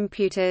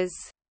supercomputers.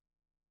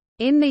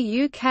 In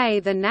the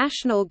UK, the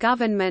national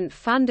government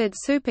funded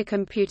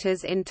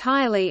supercomputers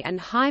entirely, and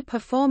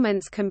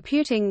high-performance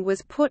computing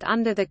was put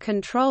under the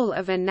control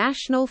of a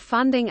national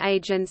funding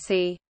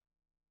agency.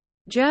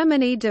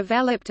 Germany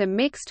developed a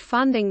mixed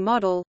funding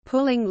model,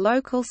 pooling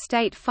local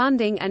state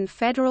funding and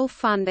federal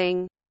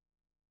funding.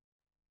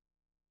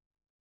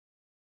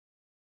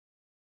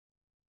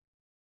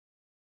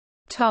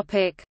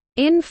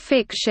 In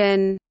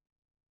fiction,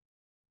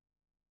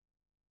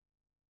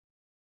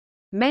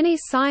 many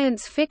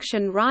science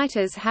fiction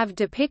writers have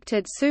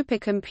depicted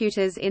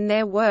supercomputers in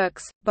their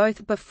works,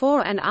 both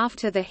before and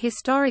after the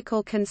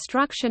historical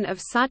construction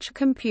of such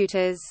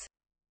computers.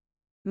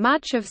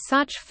 Much of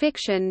such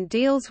fiction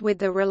deals with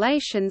the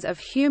relations of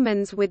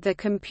humans with the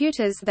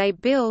computers they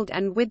build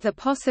and with the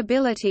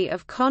possibility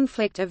of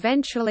conflict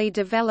eventually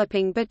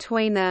developing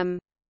between them.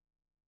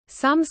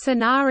 Some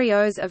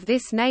scenarios of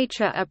this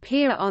nature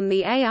appear on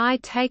the AI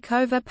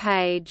Takeover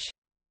page.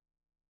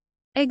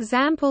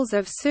 Examples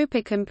of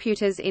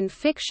supercomputers in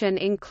fiction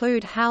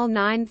include HAL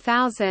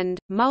 9000,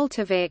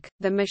 Multivac,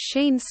 The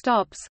Machine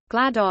Stops,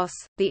 GLaDOS,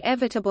 The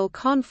Evitable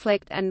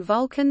Conflict and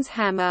Vulcan's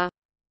Hammer.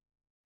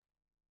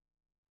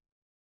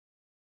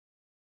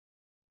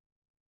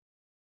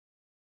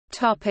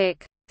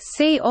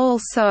 See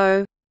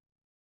also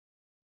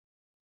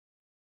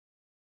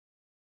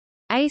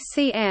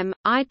ACM,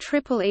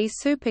 IEEE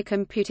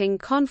Supercomputing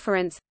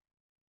Conference,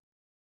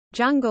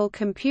 Jungle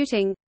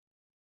Computing,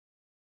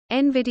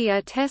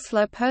 NVIDIA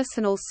Tesla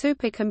Personal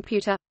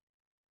Supercomputer,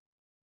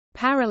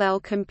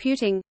 Parallel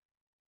Computing,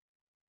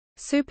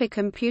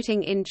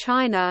 Supercomputing in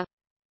China,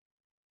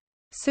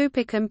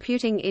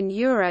 Supercomputing in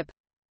Europe,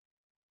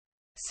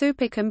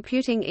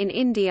 Supercomputing in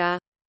India,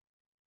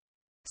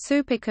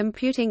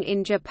 Supercomputing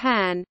in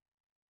Japan,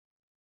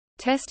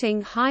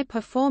 Testing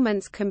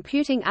high-performance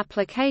computing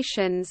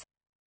applications,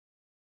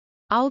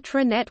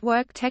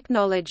 Ultra-network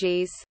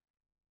technologies.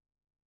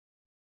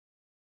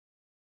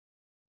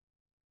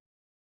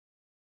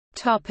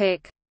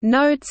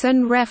 Notes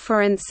and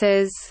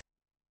references.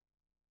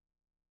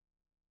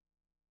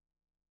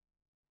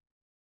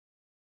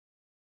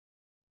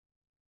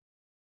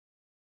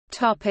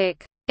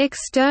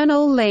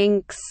 External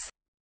links.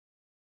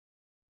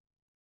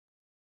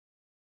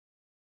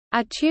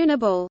 A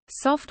tunable,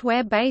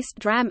 software-based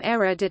DRAM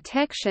error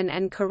detection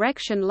and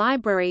correction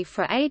library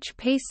for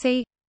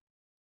HPC.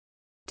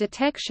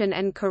 Detection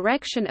and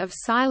correction of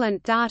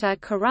silent data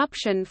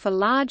corruption for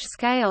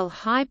large-scale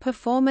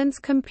high-performance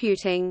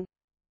computing.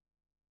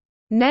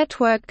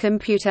 Network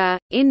Computer,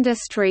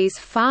 industry's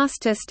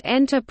fastest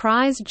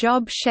enterprise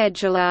job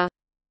scheduler.